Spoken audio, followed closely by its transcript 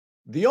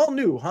The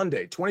all-new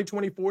Hyundai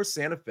 2024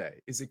 Santa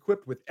Fe is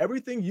equipped with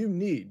everything you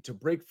need to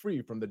break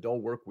free from the dull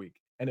work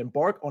week and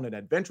embark on an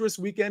adventurous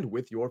weekend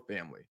with your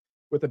family.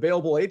 With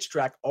available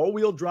H-Track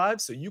all-wheel drive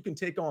so you can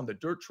take on the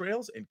dirt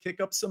trails and kick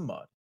up some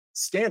mud.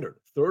 Standard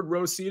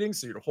third-row seating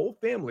so your whole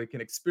family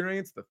can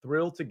experience the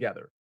thrill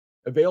together.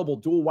 Available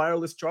dual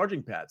wireless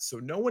charging pads so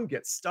no one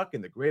gets stuck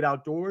in the great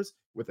outdoors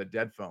with a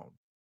dead phone.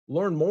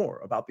 Learn more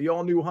about the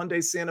all-new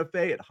Hyundai Santa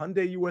Fe at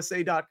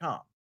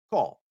HyundaiUSA.com.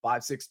 Call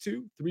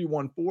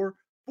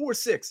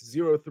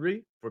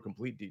 562-314-4603 for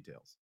complete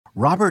details.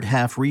 Robert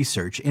Half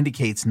research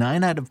indicates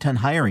 9 out of 10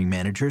 hiring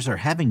managers are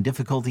having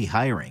difficulty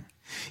hiring.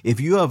 If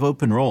you have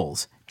open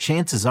roles,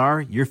 chances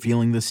are you're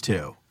feeling this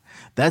too.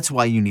 That's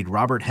why you need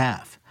Robert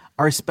Half.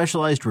 Our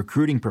specialized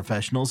recruiting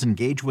professionals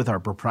engage with our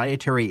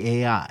proprietary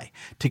AI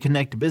to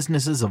connect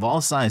businesses of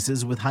all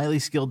sizes with highly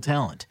skilled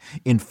talent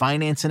in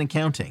finance and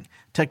accounting,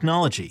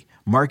 technology,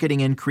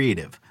 marketing and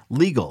creative,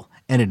 legal,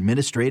 and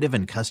administrative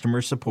and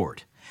customer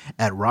support.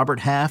 At Robert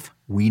Half,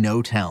 we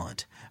know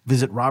talent.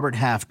 Visit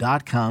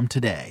roberthalf.com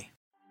today.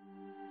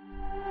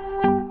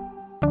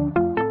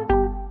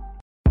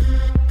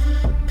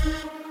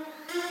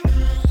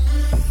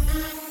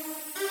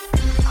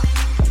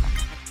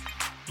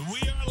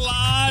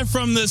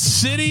 From the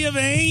city of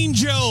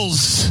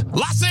angels,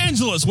 Los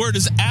Angeles, where it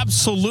is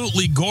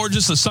absolutely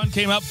gorgeous. The sun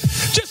came up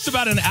just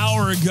about an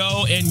hour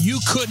ago, and you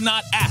could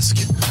not ask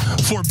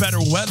for better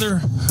weather,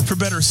 for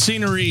better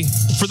scenery,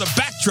 for the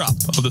backdrop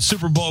of the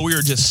Super Bowl. We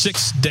are just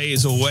 6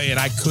 days away, and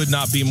I could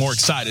not be more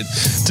excited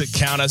to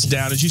count us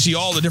down. As you see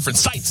all the different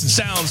sights and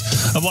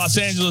sounds of Los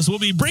Angeles, we'll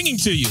be bringing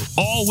to you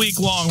all week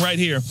long right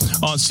here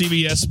on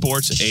CBS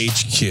Sports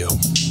HQ.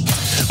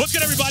 What's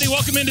good, everybody?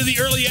 Welcome into the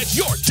Early Edge,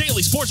 your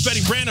daily sports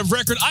betting brand of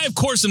record. I, of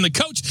course, am the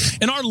coach.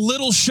 In our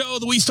little show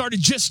that we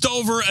started just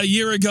over a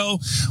year ago,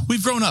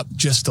 we've grown up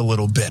just a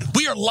little bit.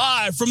 We are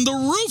live from the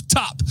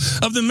rooftop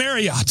of the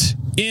Marriott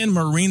in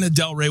Marina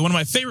Del Rey, one of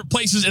my favorite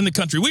places in the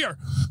country. We are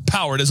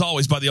powered, as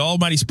always, by the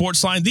Almighty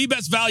Sports Line, the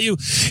best value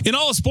in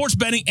all of sports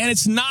betting, and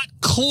it's not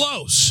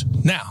close.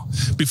 Now,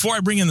 before I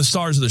bring in the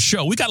stars of the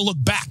show, we got to look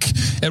back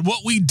at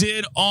what we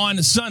did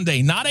on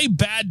Sunday. Not a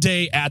bad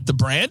day at the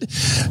brand.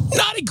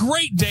 Not a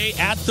great day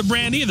at the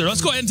brand either.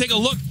 Let's go ahead and take a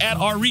look at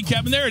our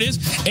recap. And there it is.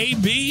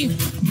 AB,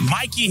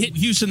 Mikey hit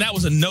Houston. That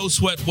was a no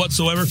sweat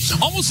whatsoever.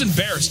 Almost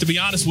embarrassed, to be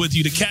honest with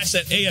you, to catch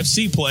that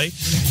AFC play.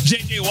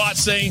 J.J. Watt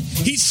saying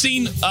he's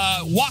seen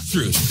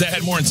walkthroughs that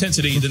had more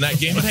intensity than that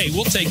game. But, hey,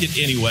 we'll take it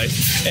anyway.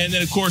 And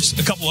then, of course,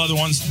 a couple other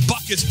ones.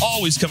 Buckets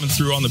always coming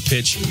through on the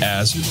pitch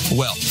as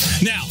well.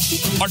 Now,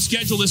 our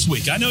schedule this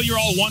week. I know you're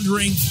all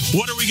wondering,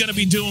 what are we going to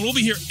be doing? We'll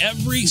be here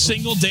every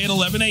single day at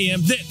 11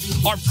 a.m. Then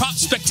our Prop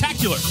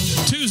Spectacular,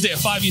 Tuesday at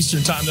 5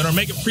 Eastern Time. Then our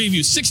Make It Preview,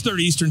 6:30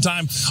 Eastern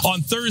Time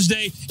on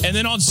Thursday. And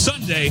then on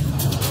Sunday,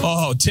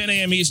 10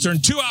 a.m. Eastern,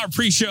 2-hour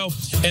pre-show.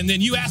 And then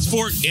you asked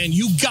for it, and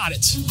you got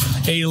it.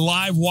 A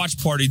live watch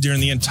party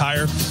during the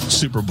entire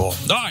Super Bowl.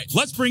 All right,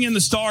 let's bring in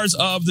the stars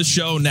of the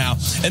show now.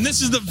 And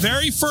this is the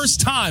very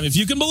first time, if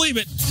you can believe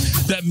it,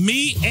 that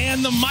me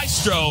and the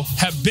Maestro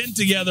have been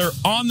together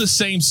on the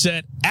same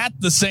set at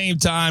the same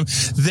time.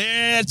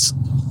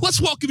 Let's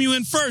welcome you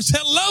in first.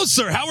 Hello,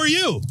 sir. How are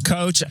you?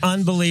 Coach,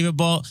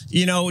 unbelievable.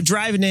 You know,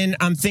 driving in,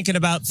 I'm thinking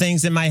about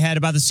things in my head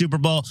about the Super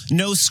Bowl.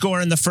 No score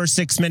in the first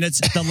 6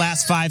 minutes, the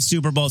last 5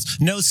 Super Bowls.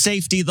 No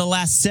safety, the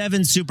last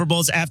 7 Super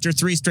Bowls after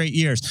 3 straight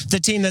years. The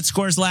team that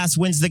scores last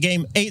wins the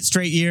game 8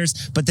 straight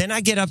years. But then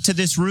I get up to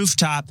this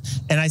rooftop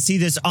and I see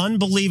this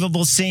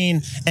unbelievable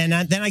scene. And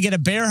then I get a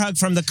bear hug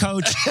from the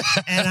coach.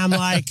 And I'm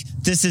like,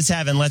 this is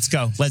heaven. Let's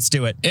go. Let's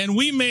do it. And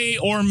we may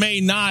or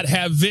may not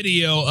have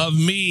video of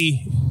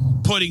me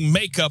putting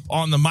makeup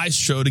on the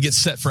Maestro to get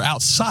set for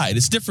outside.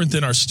 It's different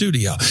than our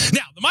studio.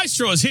 Now, the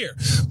Maestro is here,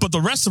 but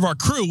the rest of our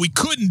crew, we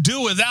couldn't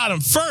do without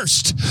him.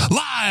 First,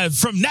 live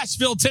from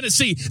Nashville,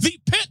 Tennessee, the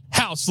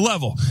penthouse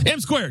level. M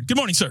Squared. Good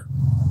morning, sir.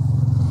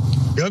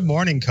 Good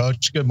morning,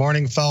 Coach. Good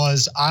morning,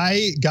 fellas.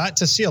 I got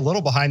to see a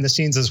little behind the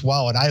scenes as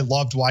well, and I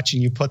loved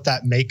watching you put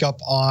that makeup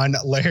on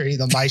Larry,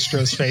 the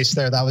Maestro's face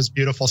there. That was a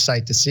beautiful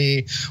sight to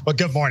see. But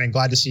good morning.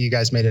 Glad to see you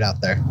guys made it out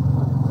there.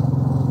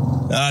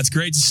 It's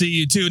great to see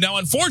you, too. Now,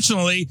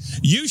 unfortunately,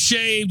 you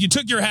shaved, you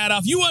took your hat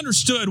off, you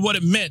understood what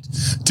it meant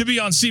to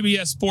be on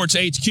CBS Sports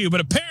HQ, but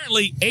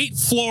apparently 8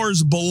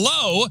 floors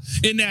below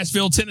in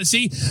Nashville,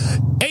 Tennessee,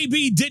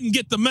 AB didn't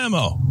get the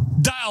memo.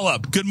 Dial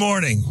up. Good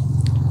morning.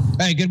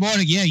 Hey, good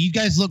morning. Yeah, you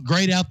guys look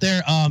great out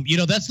there.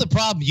 That's the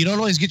problem. You don't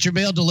always get your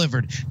mail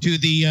delivered to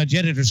the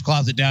janitor's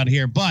closet down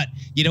here, but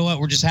you know what?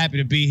 We're just happy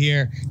to be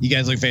here. You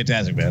guys look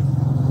fantastic, man.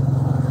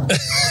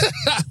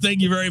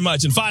 Thank you very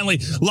much. And finally,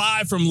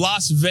 live from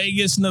Las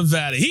Vegas,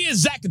 Nevada, he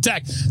is Zach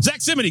Attack. Zach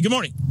Simity, good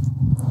morning.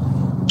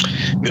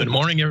 Good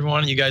morning,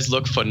 everyone. You guys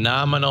look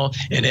phenomenal.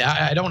 And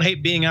I don't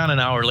hate being on an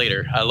hour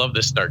later. I love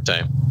this start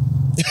time.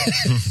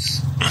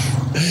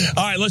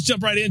 All right, let's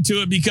jump right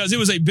into it because it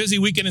was a busy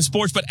weekend in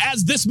sports. But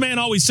as this man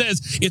always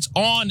says, it's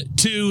on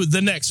to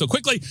the next. So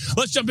quickly,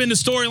 let's jump into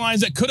storylines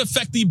that could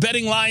affect the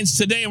betting lines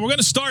today. And we're going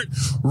to start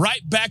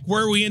right back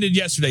where we ended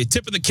yesterday.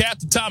 Tip of the cap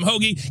to Tom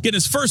Hoge getting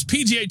his first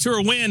PGA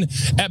Tour win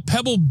at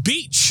Pebble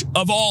Beach,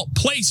 of all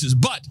places.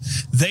 But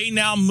they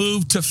now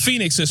move to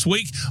Phoenix this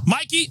week.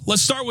 Mikey,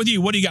 let's start with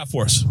you. What do you got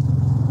for us?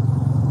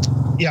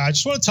 Yeah, I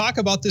just want to talk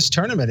about this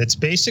tournament. It's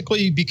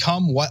basically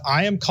become what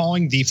I am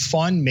calling the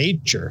fun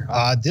major.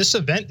 This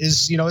event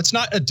is, it's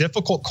not a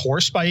difficult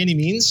course by any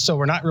means, so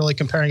we're not really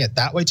comparing it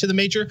that way to the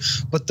major,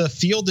 but the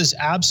field is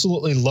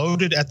absolutely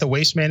loaded at the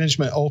Waste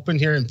Management Open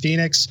here in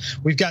Phoenix.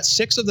 We've got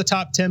 6 of the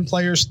top 10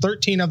 players,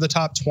 13 of the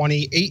top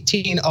 20,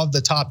 18 of the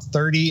top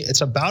 30.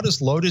 It's about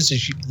as loaded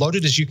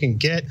as you can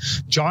get.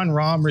 John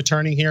Rahm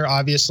returning here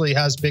obviously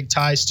has big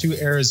ties to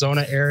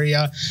Arizona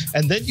area.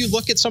 And then you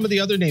look at some of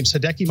the other names.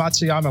 Hideki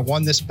Matsuyama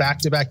won this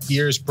back-to-back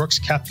years. Brooks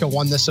Koepka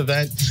won this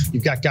event.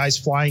 You've got guys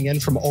flying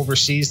in from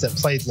overseas that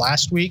played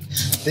last week.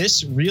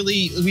 This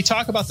really, we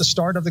talk about the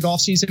start of the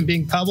golf season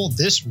being Pebble.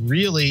 This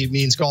really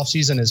means golf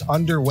season is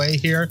underway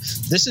here.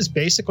 This is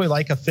basically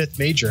like a 5th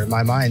major in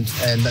my mind,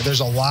 and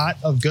there's a lot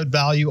of good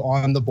value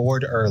on the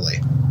board early.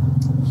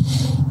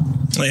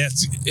 Yeah,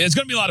 it's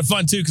going to be a lot of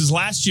fun, too, because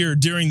last year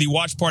during the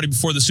watch party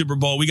before the Super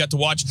Bowl, we got to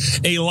watch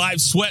a live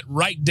sweat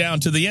right down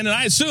to the end. And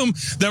I assume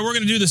that we're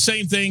going to do the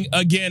same thing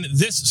again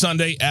this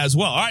Sunday as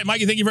well. All right,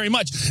 Mikey, thank you very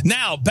much.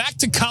 Now, back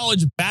to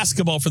college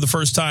basketball for the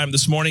first time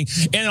this morning.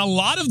 And a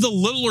lot of the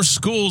littler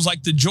schools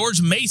like the George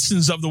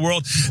Masons of the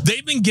world,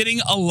 they've been getting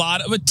a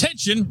lot of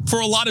attention for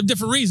a lot of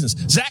different reasons.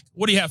 Zach,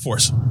 what do you have for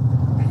us?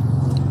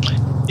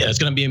 Yeah, it's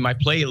going to be my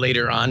play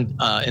later on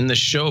in the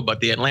show,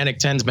 but the Atlantic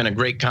 10 has been a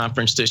great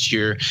conference this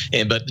year.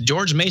 But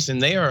George Mason,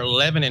 they are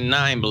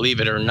 11-9, believe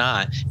it or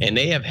not, and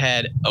they have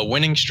had a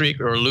winning streak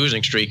or a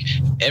losing streak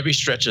every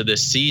stretch of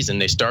this season.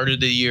 They started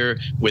the year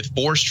with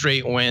 4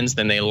 straight wins,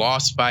 then they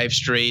lost 5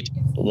 straight,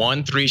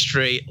 won 3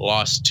 straight,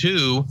 lost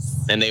 2,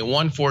 and they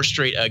won 4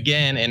 straight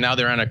again, and now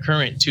they're on a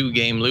current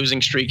 2-game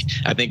losing streak.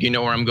 I think you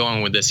know where I'm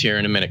going with this here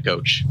in a minute,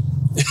 Coach.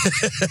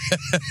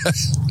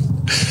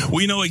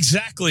 We know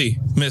exactly,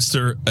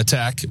 Mr.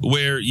 Attack,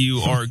 where you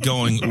are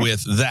going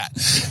with that.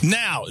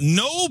 Now,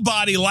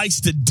 nobody likes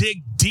to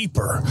dig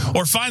deeper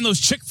or find those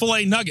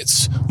Chick-fil-A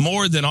nuggets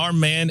more than our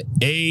man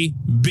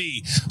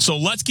AB. So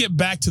let's get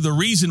back to the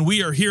reason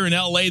we are here in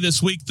LA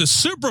this week, the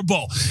Super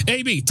Bowl.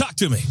 AB, talk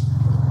to me.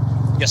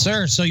 Yes,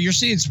 sir. So you're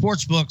seeing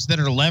sports books that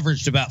are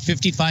leveraged about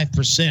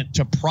 55%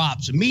 to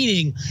props,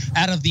 meaning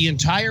out of the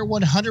entire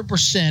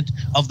 100%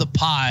 of the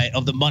pie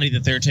of the money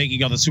that they're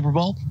taking on the Super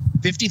Bowl,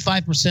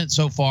 55%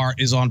 so far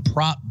is on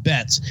prop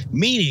bets,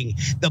 meaning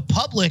the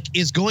public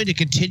is going to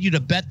continue to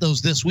bet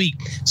those this week.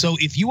 So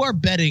if you are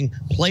betting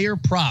player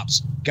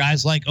props,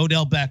 guys like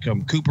Odell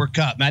Beckham, Cooper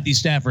Kupp, Matthew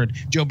Stafford,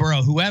 Joe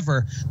Burrow,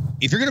 whoever,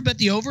 if you're going to bet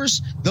the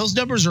overs, those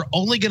numbers are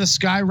only going to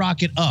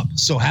skyrocket up.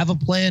 So have a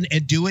plan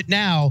and do it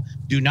now.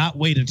 Do not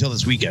wait until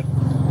this weekend.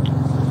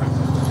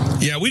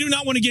 Yeah, we do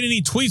not want to get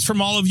any tweets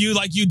from all of you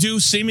like you do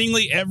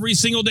seemingly every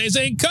single day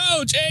saying,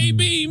 Coach,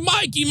 AB,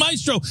 Mikey,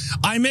 Maestro,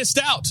 I missed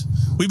out.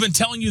 We've been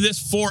telling you this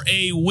for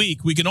a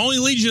week. We can only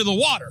lead you to the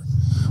water.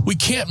 We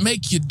can't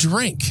make you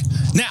drink.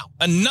 Now,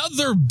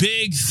 another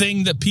big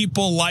thing that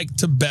people like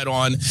to bet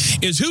on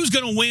is who's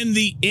going to win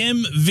the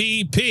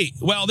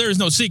MVP. Well, there is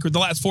no secret the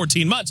last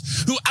 14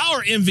 months who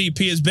our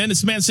MVP has been.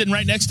 It's the man sitting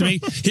right next to me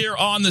here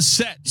on the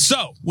set.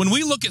 So when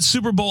we look at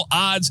Super Bowl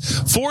odds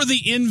for the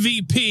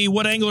MVP,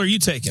 what angle are you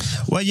taking?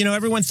 Well,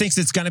 everyone thinks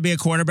it's going to be a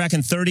quarterback,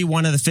 and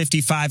 31 of the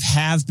 55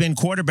 have been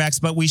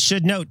quarterbacks, but we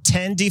should note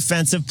 10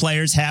 defensive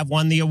players have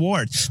won the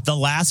award. The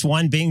last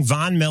one being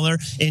Von Miller.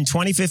 In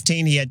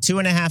 2015, he had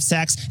 2.5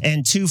 sacks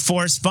and 2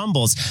 forced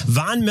fumbles.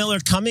 Von Miller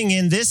coming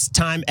in this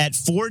time at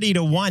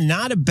 40-1.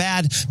 Not a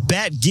bad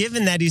bet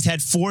given that he's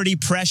had 40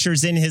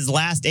 pressures in his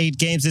last 8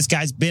 games. This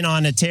guy's been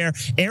on a tear.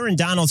 Aaron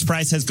Donald's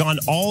price has gone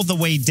all the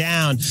way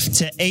down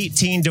to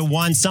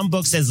 18-1. Some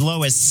books as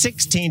low as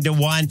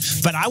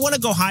 16-1. But I want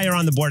to go higher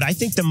on the board. I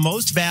think the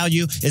most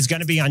value is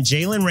going to be on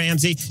Jalen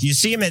Ramsey. You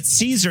see him at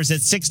Caesars at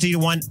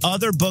 60-1.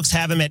 Other books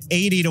have him at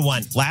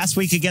 80-1. Last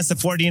week against the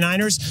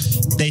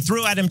 49ers, they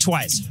threw at him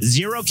twice.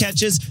 0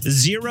 catches,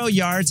 0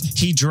 yards.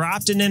 He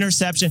dropped an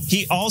interception.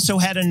 He also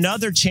had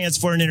another chance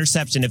for an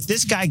interception. If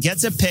this guy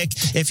gets a pick,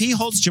 if he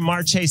holds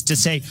Jamar Chase to,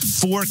 say,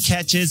 4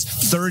 catches,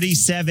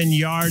 37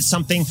 yards,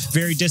 something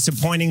very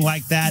disappointing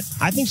like that,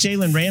 I think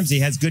Jalen Ramsey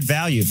has good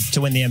value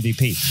to win the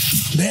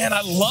MVP. Man,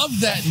 I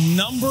love that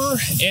number,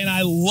 and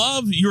I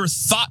love your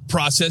thought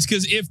process,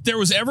 because if there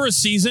was ever a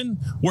season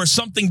where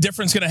something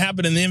different is going to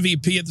happen in the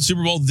MVP at the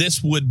Super Bowl,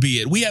 this would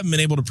be it. We haven't been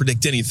able to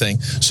predict anything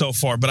so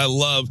far, but I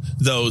love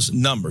those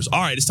numbers.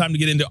 All right, it's time to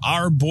get into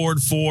our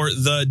board for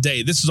the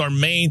day. This is our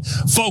main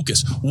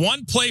focus.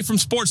 One play from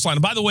Sportsline.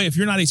 And by the way, if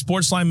you're not a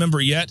Sportsline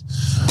member yet,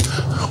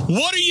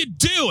 what are you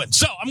doing?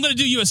 So I'm going to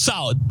do you a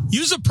solid.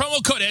 Use a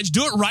promo code EDGE.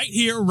 Do it right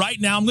here, right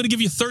now. I'm going to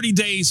give you 30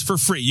 days for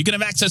free. You can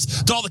have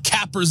access to all the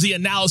cappers, the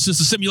analysis,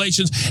 the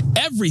simulations,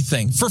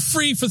 everything for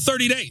free for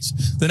 30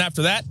 days. Then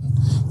after that,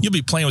 you'll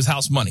be playing with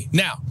house money.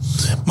 Now,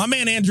 my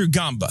man Andrew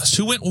Gombus,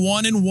 who went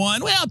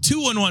 1-1, well,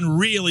 2-1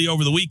 really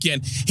over the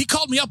weekend, he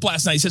called me up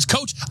last night. He says,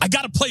 Coach, I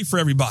got to play for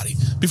everybody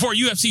before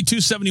UFC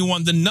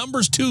 271. The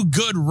number's too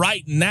good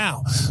right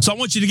now, so I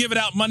want you to give it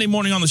out Monday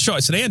morning on the show. I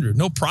said, Andrew,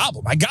 no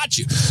problem. I got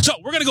you. So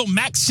we're going to go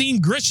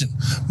Maxine Grishin,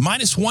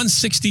 minus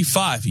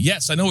 165.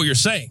 Yes, I know what you're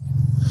saying.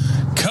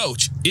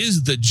 Coach,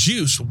 is the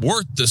juice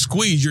worth the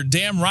squeeze? You're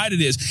damn right it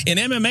is. In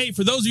MMA,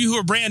 for those of you who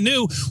are brand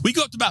new, we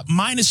go up to about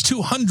minus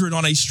 200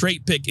 on a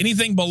straight pick.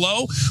 Anything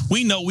below,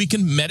 we know we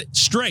can met it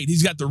straight.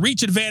 He's got the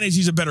reach advantage.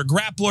 He's a better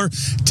grappler.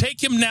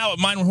 Take him now at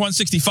minus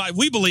 165.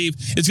 We believe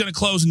it's going to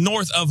close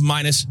north of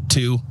minus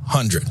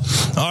 200.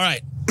 All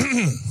right.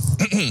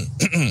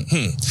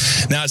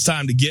 Now it's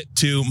time to get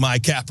to my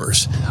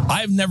cappers.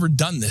 I have never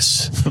done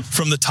this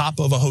from the top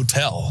of a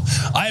hotel.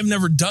 I have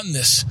never done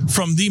this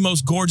from the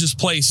most gorgeous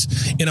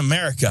place in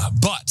America.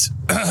 But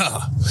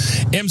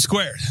M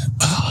squared.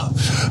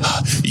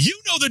 You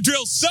know the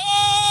drill, son.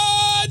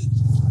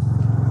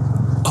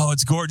 Oh,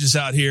 it's gorgeous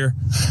out here.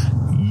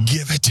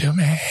 Give it to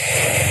me.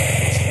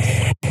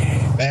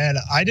 Man,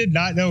 I did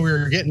not know we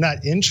were getting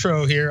that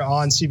intro here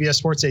on CBS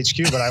Sports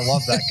HQ, but I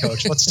love that,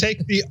 Coach. Let's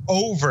take the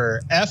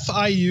over.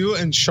 FIU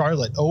and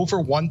Charlotte,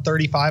 over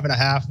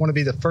 135.5. Want to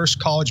be the first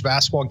college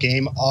basketball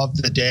game of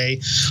the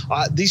day.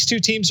 These two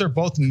teams are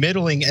both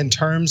middling in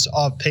terms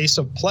of pace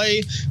of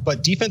play,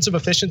 but defensive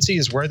efficiency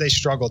is where they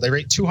struggle. They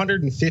rate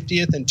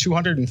 250th and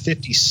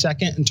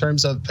 252nd in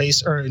terms of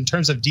pace, or in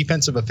terms of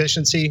defensive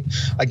efficiency.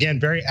 Again,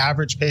 very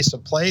average pace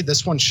of play.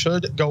 This one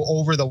should go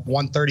over the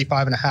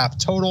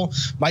 135.5 total.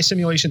 My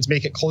simulations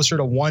make it closer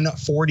to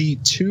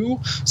 142.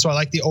 So I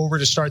like the over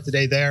to start the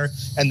day there.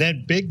 And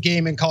then big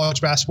game in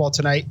college basketball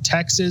tonight,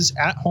 Texas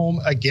at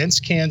home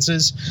against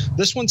Kansas.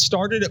 This one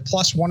started at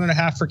plus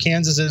 1.5 for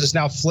Kansas. It is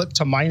now flipped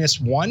to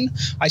 -1.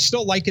 I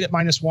still like it at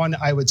 -1.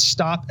 I would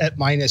stop at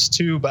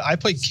 -2, but I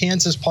played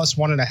Kansas plus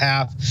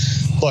 1.5.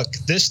 Look,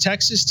 this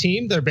Texas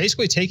team, they're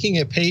basically taking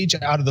a page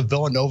out of the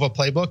Villanova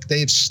playbook.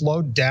 They've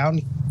slowed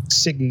down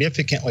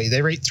significantly.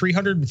 They rate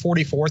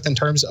 344th in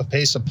terms of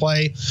pace of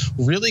play.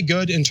 Really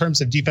good in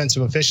terms of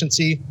defensive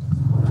efficiency.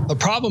 The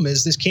problem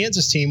is this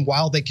Kansas team,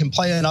 while they can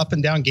play an up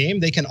and down game,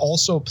 they can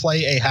also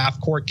play a half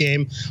court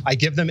game. I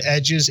give them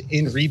edges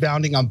in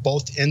rebounding on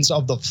both ends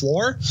of the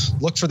floor.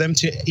 Look for them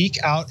to eke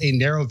out a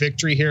narrow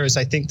victory here, as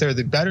I think they're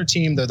the better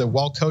team. They're the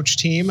well-coached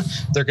team.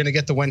 They're going to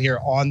get the win here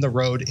on the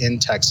road in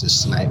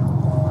Texas tonight.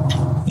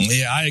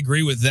 Yeah, I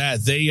agree with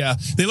that. They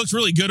looked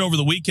really good over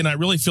the weekend. I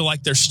really feel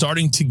like they're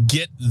starting to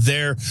get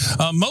their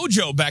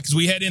mojo back as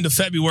we head into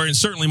February and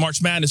certainly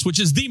March Madness, which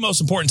is the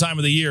most important time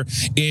of the year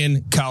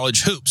in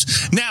college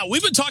hoops. Now,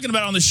 we've been talking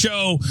about on the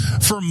show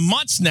for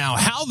months now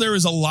how there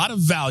is a lot of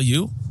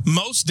value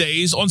most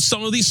days on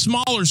some of these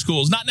smaller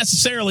schools, not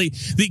necessarily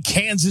the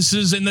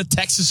Kansases and the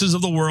Texases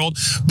of the world,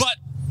 but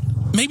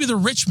maybe the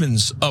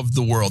Richmonds of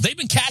the world. They've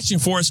been cashing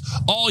for us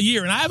all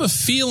year, and I have a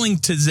feeling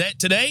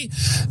today,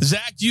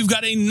 Zach, you've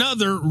got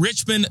another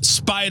Richmond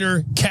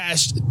Spider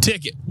cashed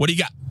ticket. What do you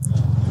got?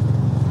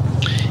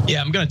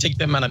 Yeah, I'm going to take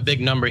them on a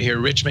big number here.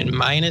 Richmond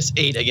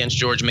 -8 against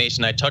George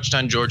Mason. I touched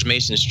on George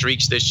Mason's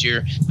streaks this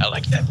year. I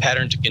like that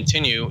pattern to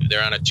continue.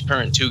 They're on a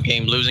current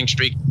 2-game losing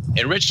streak.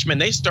 And Richmond,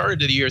 they started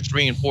the year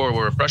 3-4.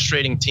 We're a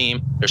frustrating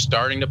team. They're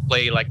starting to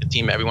play like the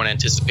team everyone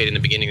anticipated in the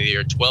beginning of the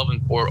year.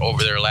 12-4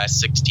 over their last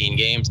 16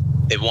 games.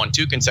 They've won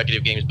 2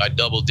 consecutive games by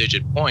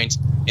double-digit points.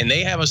 And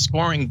they have a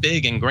scoring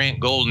big in Grant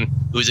Golden,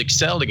 who's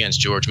excelled against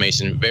George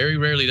Mason. Very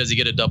rarely does he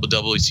get a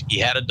double-double. He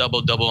had a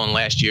double-double in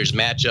last year's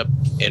matchup.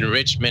 In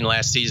Richmond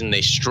last season,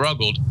 they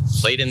struggled,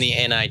 played in the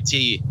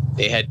NIT.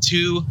 They had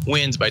 2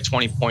 wins by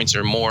 20 points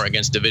or more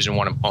against Division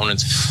I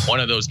opponents. One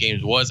of those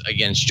games was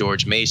against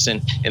George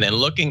Mason. And then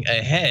looking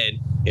ahead,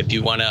 if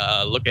you want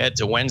to look ahead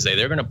to Wednesday,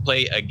 they're going to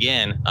play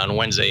again on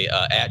Wednesday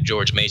at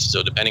George Mason.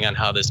 So depending on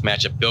how this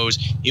matchup goes,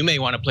 you may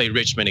want to play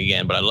Richmond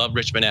again. But I love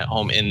Richmond at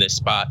home in this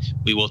spot.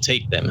 We will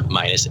take them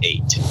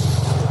 -8.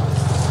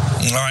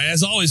 All right,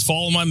 as always,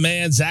 follow my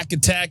man, Zach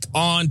Attack,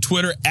 on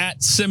Twitter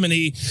at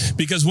Simony,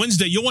 because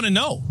Wednesday you'll want to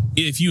know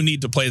if you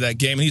need to play that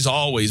game. And he's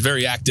always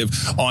very active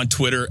on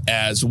Twitter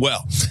as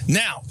well.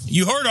 Now,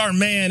 you heard our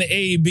man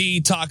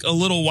AB talk a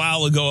little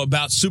while ago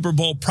about Super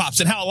Bowl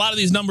props and how a lot of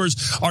these numbers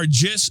are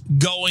just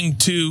going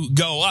to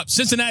go up.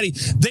 Cincinnati,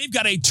 they've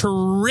got a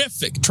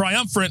terrific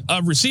triumvirate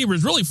of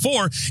receivers, really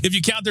 4 if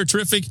you count their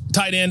terrific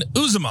tight end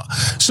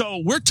Uzomah.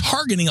 So we're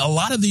targeting a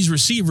lot of these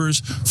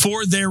receivers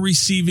for their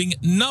receiving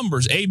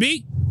numbers.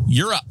 AB,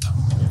 you're up.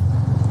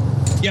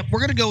 Yep, we're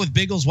going to go with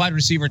Bengals wide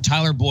receiver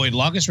Tyler Boyd,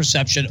 longest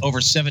reception over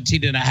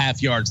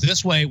 17.5 yards.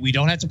 This way, we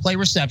don't have to play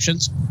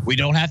receptions. We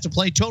don't have to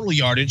play total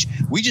yardage.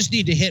 We just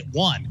need to hit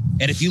one.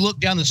 And if you look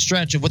down the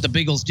stretch of what the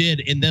Bengals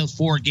did in those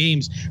 4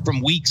 games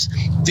from weeks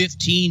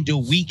 15 to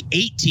week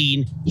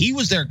 18, he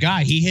was their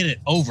guy. He hit it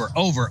over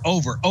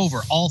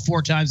all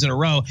 4 times in a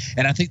row.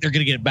 And I think they're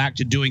going to get back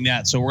to doing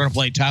that. So we're going to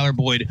play Tyler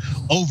Boyd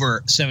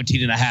over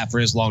 17.5 for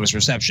his longest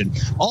reception.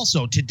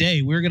 Also,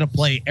 today we're going to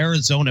play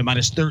Arizona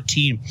minus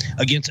 13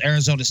 against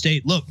Arizona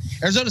State. Look,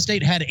 Arizona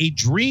State had a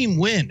dream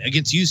win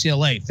against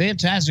UCLA.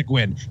 Fantastic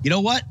win. You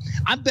know what?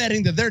 I'm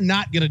betting that they're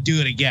not going to do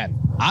it again.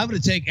 I'm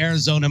going to take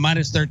Arizona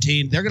minus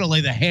 13. They're going to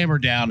lay the hammer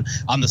down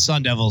on the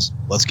Sun Devils.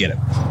 Let's get it.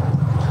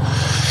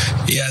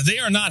 Yeah, they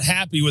are not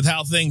happy with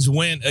how things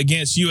went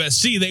against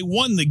USC. They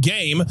won the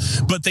game,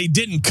 but they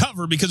didn't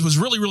cover because it was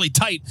really, really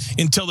tight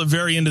until the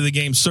very end of the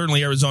game.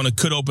 Certainly, Arizona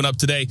could open up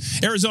today.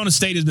 Arizona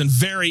State has been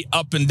very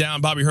up and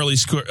down. Bobby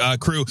Hurley's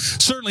crew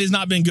certainly has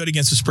not been good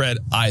against the spread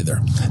either.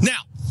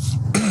 Now,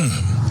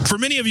 for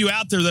many of you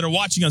out there that are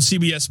watching on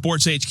CBS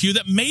Sports HQ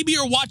that maybe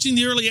are watching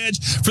the Early Edge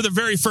for the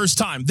very first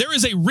time, there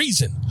is a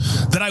reason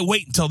that I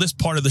wait until this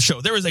part of the show.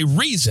 There is a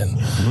reason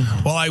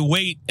while I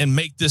wait and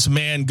make this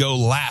man go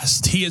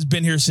last. He has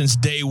been here since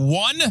day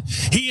one.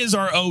 He is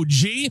our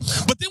OG.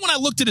 But then when I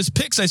looked at his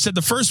picks, I said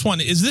the first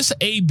one, is this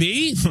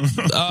AB?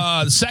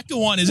 The second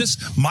one, is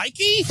this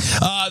Mikey?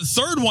 The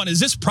third one, is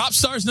this Prop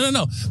Stars?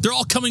 No. They're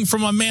all coming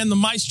from my man, the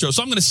Maestro.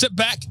 So I'm going to sit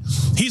back.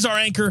 He's our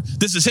anchor.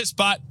 This is his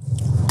spot.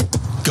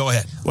 Go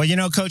ahead. Well,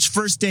 Coach,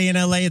 first day in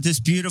LA at this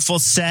beautiful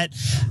set,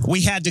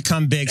 we had to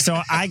come big.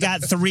 So I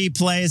got 3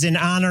 plays in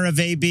honor of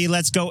AB.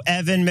 Let's go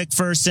Evan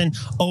McPherson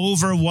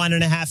over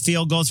 1.5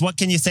 field goals. What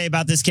can you say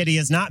about this kid? He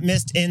has not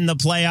missed in the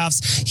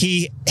playoffs.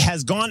 He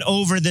has gone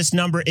over this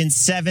number in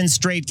 7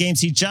 straight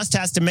games. He just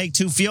has to make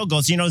 2 field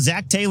goals.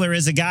 Zach Taylor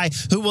is a guy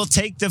who will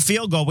take the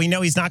field goal. We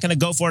know he's not going to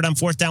go for it on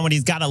 4th down when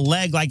he's got a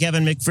leg like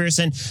Evan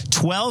McPherson.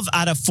 12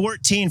 out of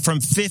 14 from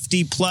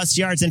 50-plus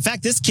yards. In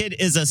fact, this kid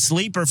is a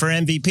sleeper for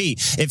MVP.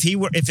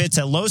 If it's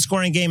a low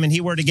scoring game and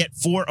he were to get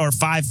 4 or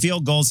 5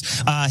 field goals,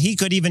 he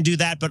could even do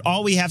that. But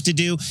all we have to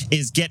do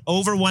is get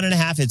over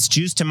 1.5. It's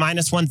juiced to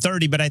minus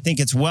 130, but I think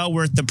it's well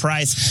worth the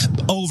price.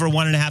 Over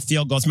 1.5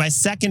 field goals. My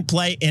second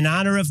play in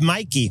honor of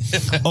Mikey,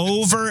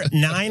 over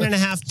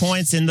 9.5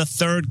 points in the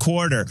 3rd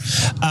quarter.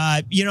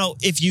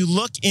 If you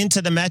look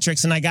into the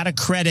metrics, and I got to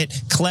credit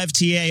Clev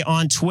TA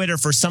on Twitter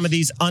for some of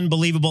these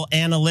unbelievable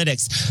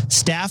analytics.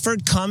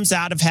 Stafford comes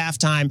out of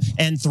halftime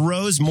and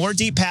throws more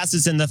deep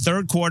passes in the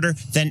 3rd quarter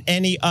than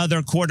any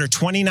other quarter.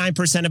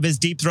 29% of his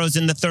deep throws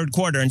in the 3rd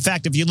quarter. In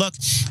fact, if you look,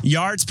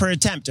 yards per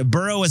attempt,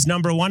 Burrow is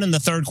number 1 in the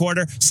 3rd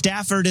quarter.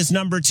 Stafford is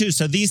number 2.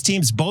 So these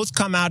teams both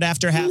come out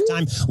after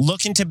halftime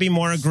looking to be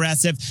more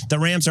aggressive. The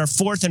Rams are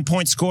 4th in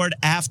points scored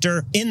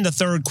in the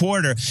 3rd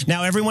quarter.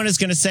 Now, everyone is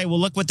going to say, well,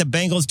 look what the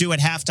Bengals do at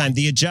halftime,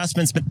 the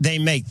adjustments they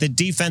make, the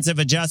defensive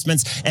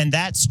adjustments, and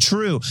that's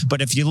true.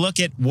 But if you look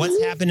at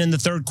what's happened in the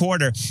 3rd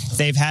quarter,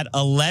 they've had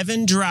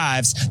 11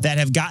 drives that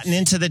have gotten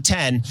into the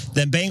 10.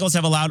 The Bengals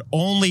have allowed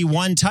only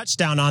 1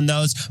 touchdown on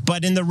those,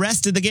 but in the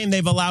rest of the game,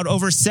 they've allowed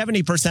over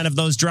 70% of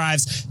those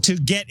drives to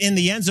get in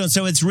the end zone.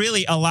 So it's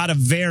really a lot of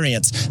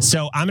variance.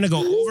 So I'm going to go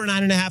over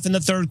 9.5 in the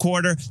 3rd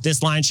quarter.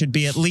 This line should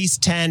be at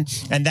least 10,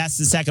 and that's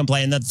the second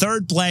play. And the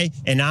third play,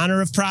 in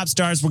honor of Prop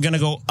Stars, we're going to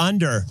go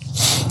under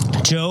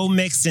Joe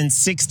Mixon,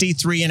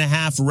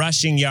 63.5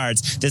 rushing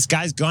yards. This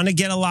guy's going to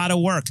get a lot of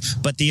work,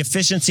 but the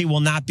efficiency will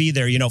not be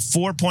there.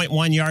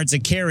 4.1 yards a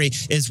carry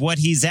is what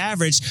he's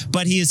averaged,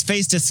 but he has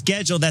faced a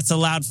schedule that's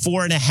allowed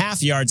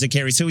 4.5 yards a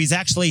carry. So he's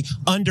actually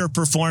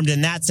underperformed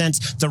in that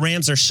sense. The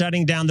Rams are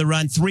shutting down the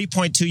run,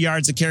 3.2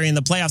 yards a carry in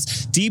the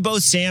playoffs.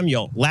 Deebo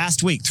Samuel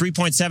last week,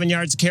 3.7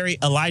 yards a carry.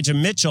 Elijah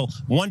Mitchell,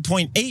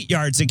 1.8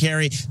 yards a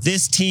carry.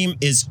 This team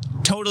is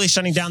totally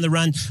shutting down the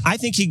run. I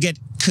think he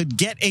could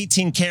get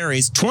 18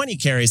 carries, 20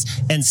 carries,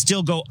 and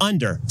still go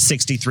under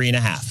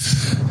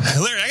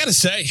 63.5. Larry, I got to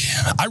say,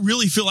 I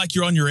really feel like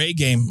you're on your A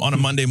game on a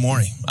Monday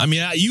morning. I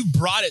mean, you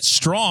brought it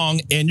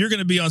strong, and you're going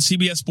to be on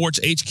CBS Sports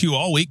HQ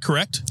all week,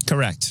 correct?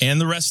 Correct.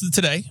 And the rest of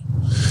today.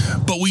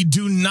 But we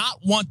do not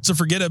want to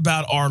forget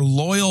about our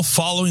loyal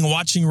following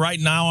watching right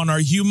now on our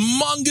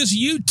humongous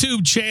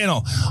YouTube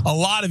channel. A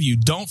lot of you,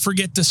 don't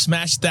forget to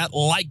smash that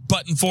like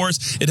button for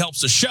us. It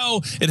helps the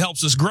show. It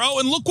helps us grow.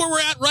 And look where we're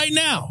at right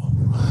now.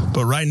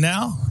 But right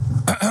now,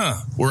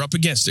 we're up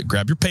against it.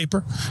 Grab your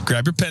paper,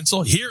 grab your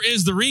pencil. Here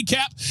is the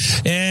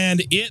recap,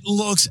 and it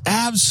looks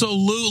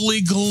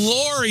absolutely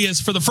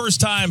glorious for the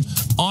first time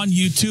on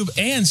YouTube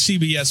and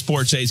CBS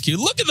Sports HQ.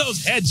 Look at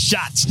those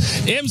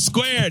headshots. M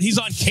squared, he's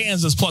on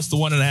Kansas plus the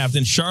 1.5.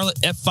 Then Charlotte,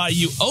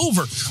 FIU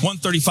over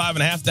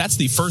 135.5. That's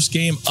the first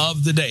game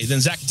of the day.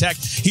 Then Zach Tech,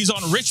 he's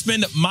on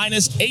Richmond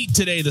 -8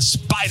 today. The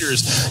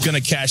Spiders going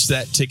to cash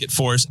that ticket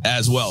for us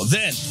as well.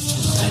 Then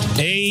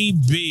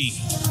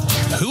AB.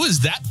 Who is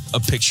that a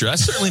picture?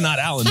 That's Certainly not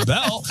Alan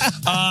Bell.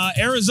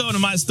 Arizona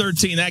minus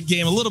 13. That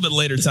game a little bit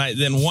later tonight.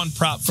 Then one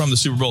prop from the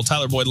Super Bowl.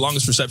 Tyler Boyd,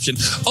 longest reception,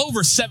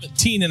 over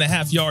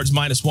 17.5 yards,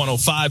 minus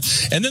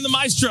 105. And then the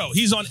Maestro.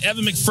 He's on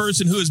Evan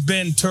McPherson, who has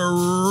been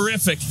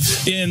terrific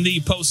in the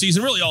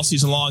postseason, really all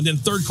season long. Then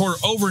third quarter,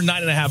 over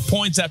 9.5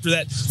 points after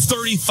that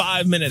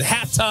 35-minute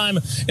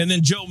halftime. And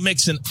then Joe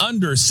Mixon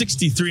under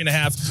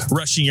 63.5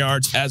 rushing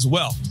yards as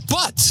well.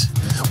 But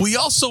we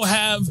also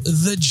have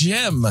the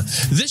gem.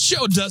 This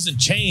show doesn't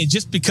change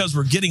just because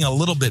we're getting a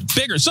little bit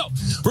bigger. So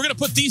we're going to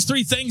put these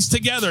three things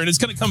together, and it's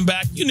going to come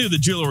back. You knew the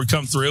jeweler would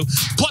come through.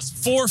 Plus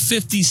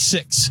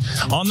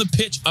 456 on the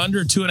pitch,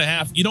 under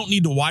 2.5. You don't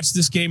need to watch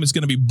this game. It's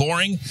going to be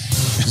boring.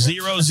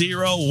 0-0,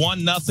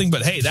 1-0.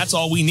 But hey, that's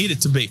all we need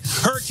it to be.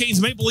 Hurricanes,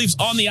 Maple Leafs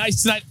on the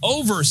ice tonight,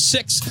 over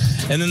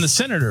 6. And then the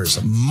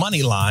Senators,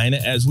 money line,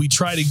 as we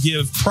try to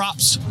give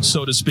props,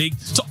 so to speak,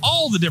 to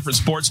all the different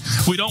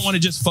sports. We don't want to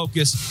just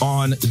focus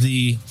on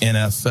the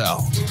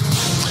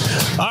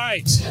NFL. All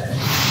right.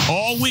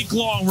 All week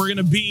long, we're going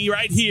to be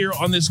right here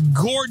on this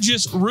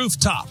gorgeous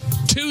rooftop.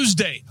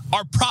 Tuesday,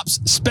 our props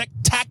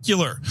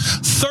spectacular.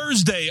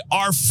 Thursday,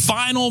 our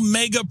final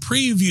mega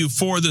preview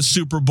for the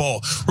Super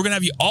Bowl. We're going to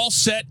have you all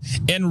set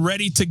and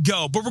ready to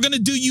go. But we're going to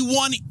do you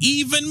one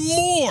even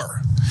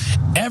more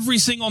every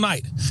single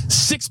night,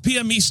 6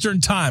 p.m.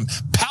 Eastern time,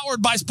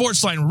 powered by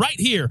Sportsline right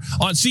here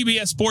on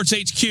CBS Sports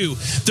HQ.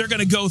 They're going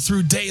to go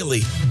through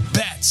daily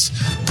bets,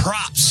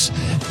 props,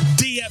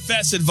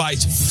 DFS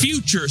advice,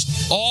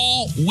 futures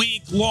all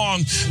week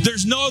long.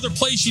 There's no other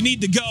place you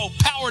need to go,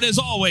 powered as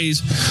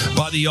always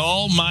by the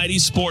almighty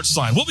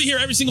Sportsline. We'll be here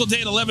every single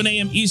day at 11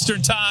 a.m.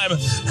 Eastern time.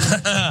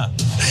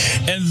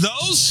 And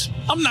those,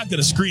 I'm not going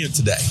to screen it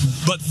today,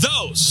 but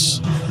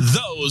those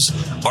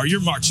are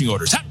your marching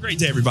orders. Have a great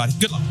day, everybody.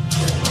 Good luck.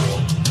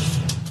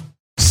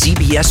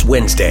 CBS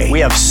Wednesday. We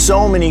have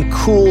so many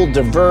cool,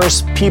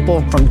 diverse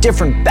people from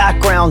different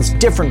backgrounds,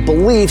 different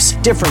beliefs,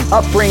 different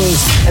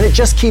upbringings, and it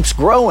just keeps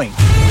growing.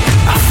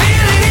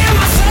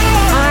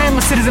 I'm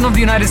a citizen of the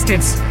United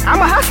States.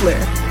 I'm a hustler.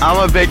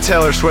 I'm a big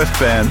Taylor Swift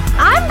fan.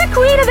 I'm the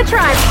queen of the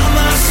tribe.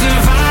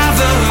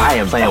 I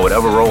am playing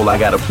whatever role I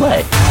gotta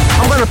play.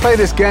 I'm gonna play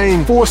this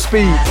game full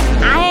speed.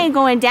 I ain't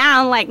going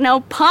down like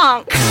no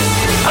punk.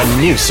 A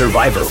new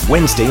Survivor,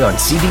 Wednesday on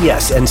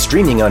CBS and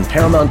streaming on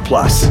Paramount+.